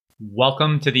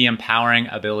Welcome to the Empowering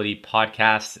Ability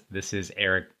Podcast. This is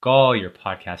Eric Gall, your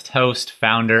podcast host,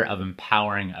 founder of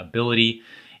Empowering Ability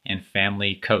and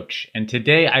family coach. And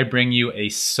today I bring you a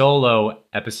solo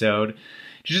episode,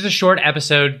 just a short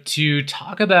episode to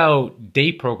talk about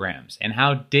day programs and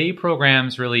how day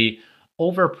programs really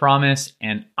overpromise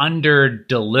and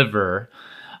underdeliver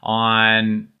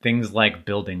on things like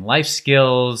building life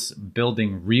skills,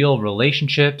 building real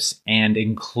relationships, and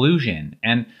inclusion.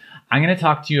 And I'm going to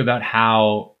talk to you about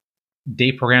how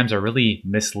day programs are really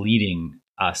misleading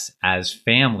us as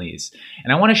families.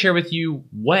 And I want to share with you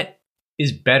what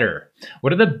is better.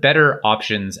 What are the better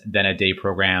options than a day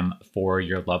program for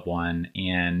your loved one?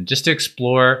 And just to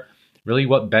explore really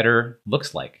what better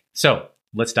looks like. So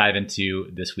let's dive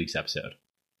into this week's episode.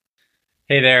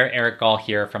 Hey there, Eric Gall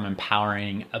here from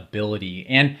Empowering Ability.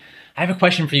 And I have a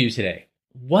question for you today.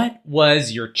 What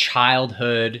was your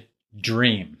childhood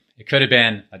dream? It could have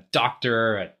been a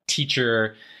doctor, a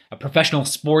teacher, a professional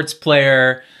sports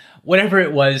player, whatever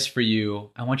it was for you.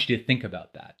 I want you to think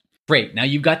about that. Great. Now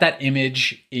you've got that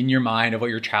image in your mind of what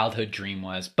your childhood dream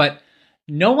was, but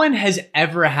no one has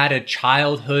ever had a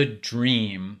childhood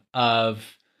dream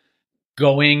of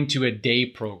going to a day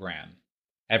program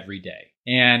every day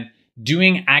and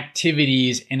doing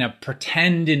activities in a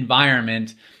pretend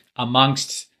environment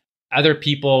amongst other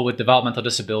people with developmental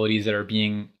disabilities that are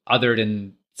being othered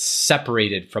and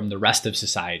separated from the rest of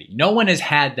society. No one has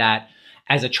had that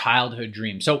as a childhood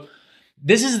dream. So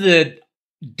this is the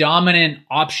dominant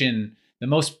option, the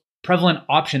most prevalent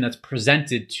option that's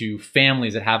presented to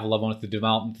families that have a loved one with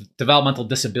a developmental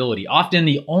disability, often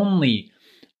the only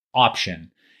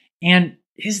option. And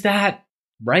is that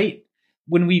right?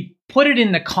 When we put it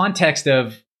in the context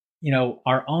of,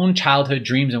 our own childhood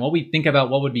dreams and what we think about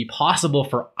what would be possible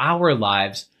for our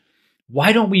lives,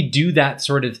 why don't we do that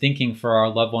sort of thinking for our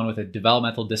loved one with a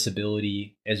developmental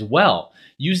disability as well?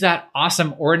 Use that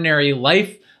awesome ordinary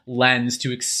life lens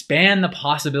to expand the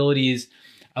possibilities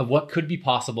of what could be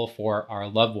possible for our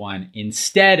loved one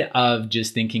instead of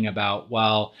just thinking about,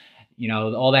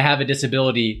 they have a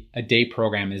disability, a day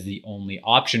program is the only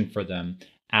option for them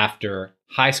after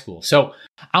high school. So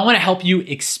I want to help you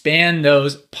expand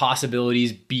those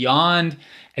possibilities beyond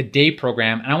a day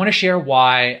program. And I want to share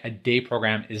why a day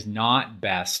program is not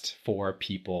best for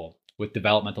people with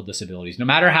developmental disabilities, no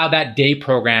matter how that day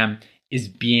program is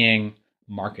being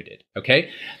marketed. Okay.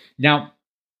 Now,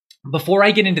 before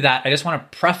I get into that, I just want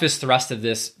to preface the rest of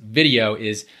this video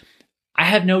is I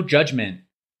have no judgment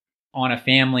on a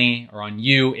family or on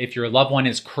you if your loved one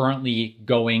is currently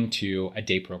going to a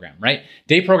day program, right?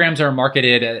 Day programs are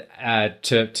marketed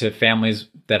to families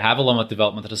that have a loved one with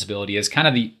developmental disability as kind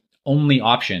of the only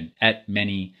option at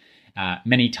many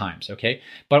times, okay?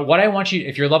 But what I want you,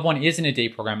 if your loved one is in a day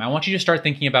program, I want you to start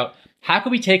thinking about how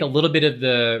can we take a little bit of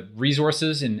the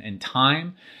resources and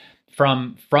time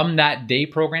from that day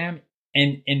program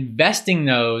and investing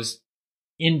that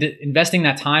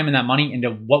time and that money into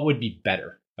what would be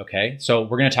better. Okay, so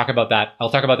we're going to talk about that. I'll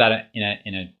talk about that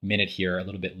in a minute here, a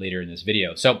little bit later in this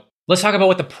video. So let's talk about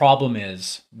what the problem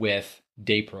is with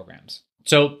day programs.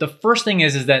 So the first thing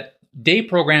is that day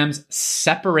programs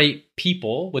separate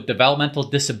people with developmental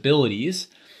disabilities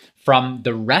from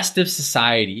the rest of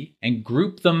society and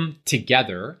group them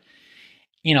together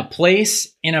in a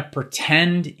place in a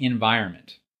pretend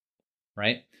environment,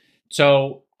 right?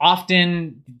 So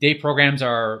often day programs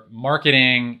are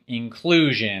marketing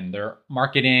inclusion, they're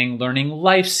marketing learning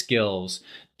life skills,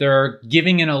 they're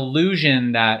giving an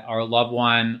illusion that our loved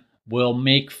one will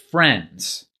make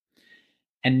friends.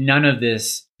 And none of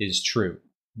this is true.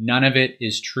 None of it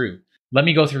is true. Let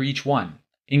me go through each one.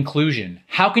 Inclusion.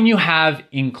 How can you have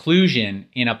inclusion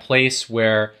in a place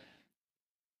where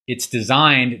it's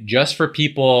designed just for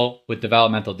people with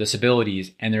developmental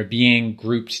disabilities and they're being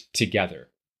grouped together?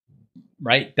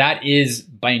 Right? That is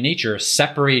by nature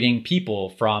separating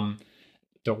people from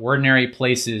the ordinary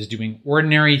places doing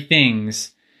ordinary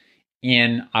things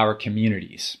in our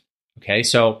communities. Okay,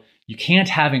 so you can't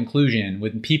have inclusion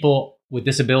when people with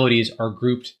disabilities are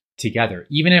grouped together.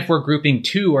 Even if we're grouping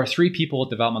 2 or 3 people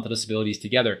with developmental disabilities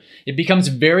together, it becomes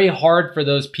very hard for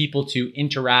those people to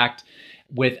interact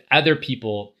with other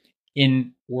people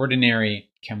in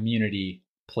ordinary community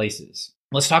places.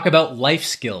 Let's talk about life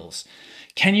skills.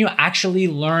 Can you actually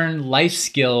learn life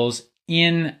skills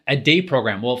in a day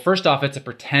program? Well, first off, it's a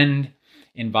pretend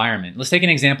environment. Let's take an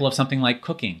example of something like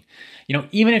cooking.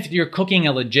 Even if you're cooking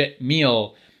a legit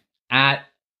meal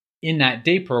in that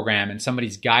day program and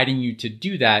somebody's guiding you to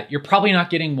do that, you're probably not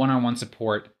getting one-on-one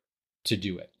support to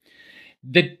do it.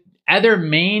 The other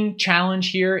main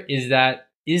challenge here is that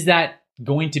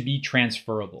going to be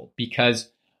transferable? Because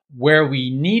where we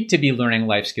need to be learning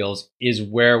life skills is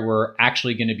where we're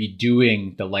actually going to be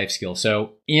doing the life skills.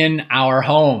 So in our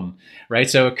home, right?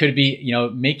 So it could be,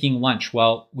 making lunch.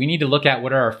 Well, we need to look at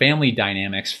what are our family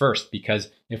dynamics first, because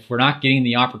if we're not getting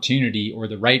the opportunity or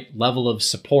the right level of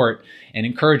support and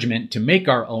encouragement to make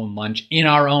our own lunch in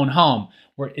our own home,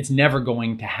 it's never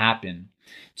going to happen.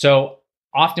 So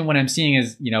often what I'm seeing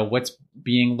is, what's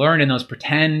being learned in those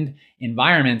pretend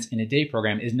environments in a day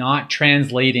program is not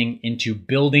translating into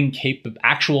building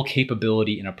actual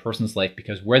capability in a person's life,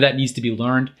 because where that needs to be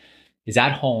learned is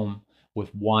at home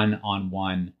with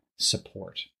one-on-one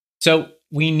support. So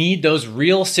we need those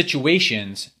real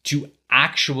situations to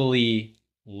actually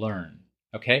learn.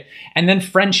 Okay. And then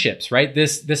friendships, right?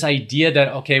 This idea that,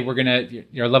 okay,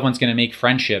 your loved one's going to make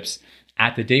friendships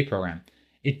at the day program.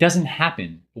 It doesn't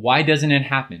happen. Why doesn't it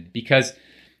happen? Because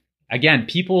again,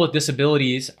 people with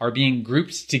disabilities are being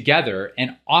grouped together,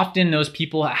 and often those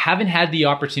people haven't had the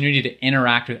opportunity to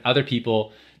interact with other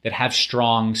people that have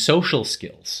strong social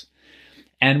skills.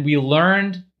 And we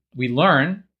learn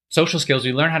social skills.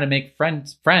 We learn how to make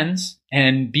friends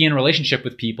and be in relationship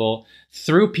with people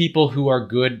through people who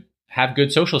have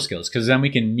good social skills, because then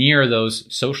we can mirror those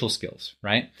social skills,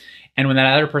 right? And when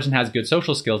that other person has good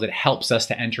social skills, it helps us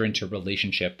to enter into a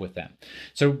relationship with them.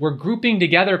 So we're grouping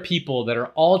together people that are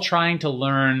all trying to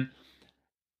learn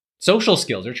social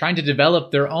skills. They're trying to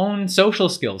develop their own social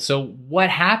skills. So what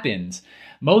happens?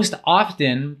 Most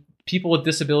often, people with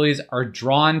disabilities are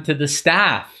drawn to the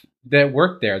staff that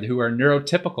work there who are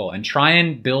neurotypical and try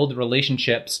and build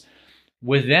relationships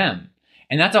with them.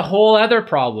 And that's a whole other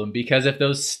problem, because if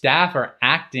those staff are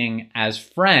acting as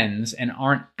friends and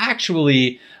aren't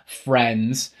actually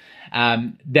friends,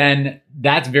 then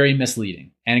that's very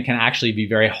misleading and can actually be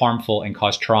very harmful and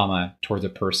cause trauma towards a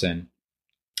person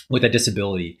with a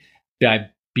disability,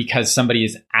 because somebody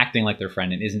is acting like their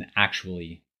friend and isn't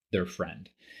actually their friend.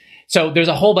 So there's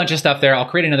a whole bunch of stuff there. I'll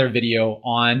create another video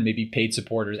on maybe paid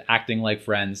supporters acting like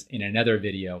friends in another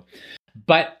video.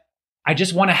 But I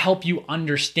just want to help you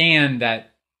understand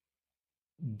that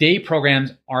day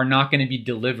programs are not going to be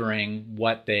delivering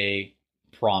what they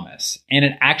promise. And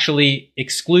it actually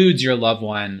excludes your loved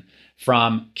one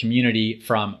from community,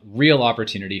 from real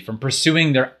opportunity, from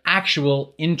pursuing their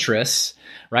actual interests,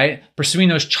 right? Pursuing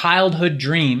those childhood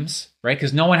dreams, right?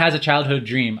 Because no one has a childhood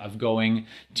dream of going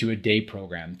to a day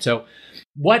program. So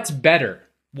what's better?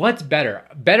 What's better?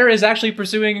 Better is actually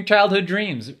pursuing childhood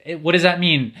dreams. What does that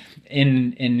mean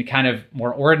in kind of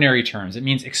more ordinary terms? It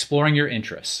means exploring your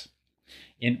interests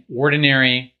in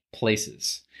ordinary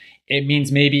places. It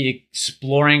means maybe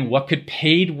exploring what could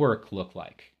paid work look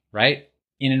like, right?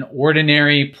 In an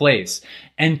ordinary place.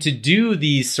 And to do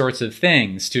these sorts of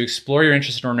things, to explore your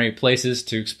interest in ordinary places,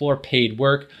 to explore paid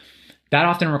work, that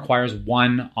often requires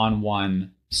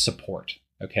one-on-one support,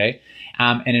 okay?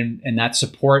 And that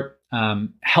support,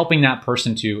 helping that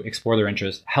person to explore their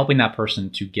interests, helping that person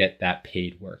to get that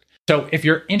paid work. So if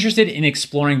you're interested in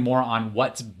exploring more on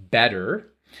what's better,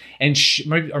 and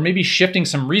or maybe shifting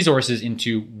some resources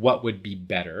into what would be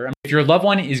better. If your loved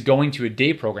one is going to a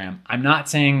day program, I'm not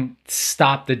saying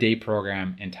stop the day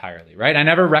program entirely, right? I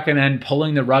never recommend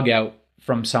pulling the rug out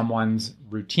from someone's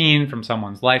routine, from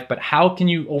someone's life, but how can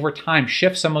you over time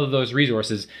shift some of those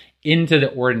resources into the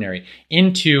ordinary,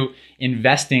 into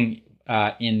investing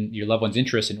in your loved one's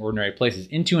interests in ordinary places,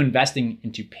 into investing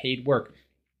into paid work.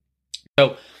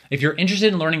 So if you're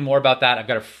interested in learning more about that, I've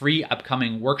got a free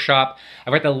upcoming workshop.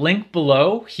 I've got the link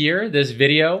below here, this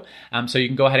video. So you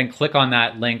can go ahead and click on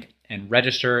that link and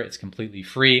register. It's completely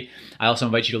free. I also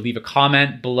invite you to leave a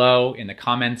comment below in the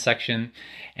comment section.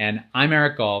 And I'm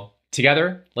Eric Gall.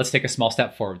 Together, let's take a small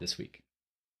step forward this week.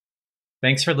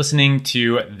 Thanks for listening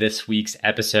to this week's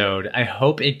episode. I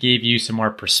hope it gave you some more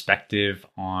perspective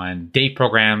on day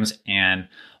programs and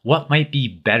what might be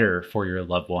better for your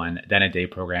loved one than a day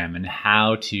program, and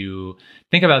how to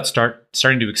think about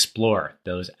starting to explore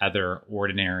those other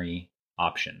ordinary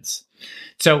options.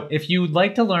 So if you'd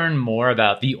like to learn more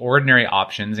about the ordinary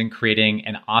options and creating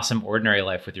an awesome ordinary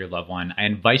life with your loved one, I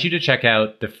invite you to check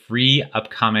out the free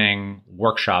upcoming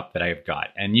workshop that I've got.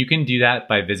 And you can do that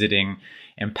by visiting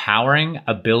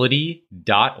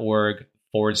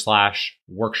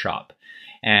empoweringability.org/workshop.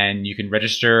 And you can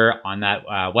register on that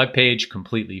webpage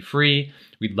completely free.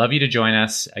 We'd love you to join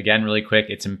us. Again, really quick,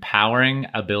 it's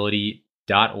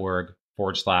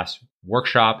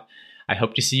empoweringability.org/workshop. I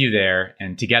hope to see you there.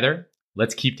 And together,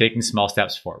 let's keep taking small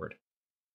steps forward.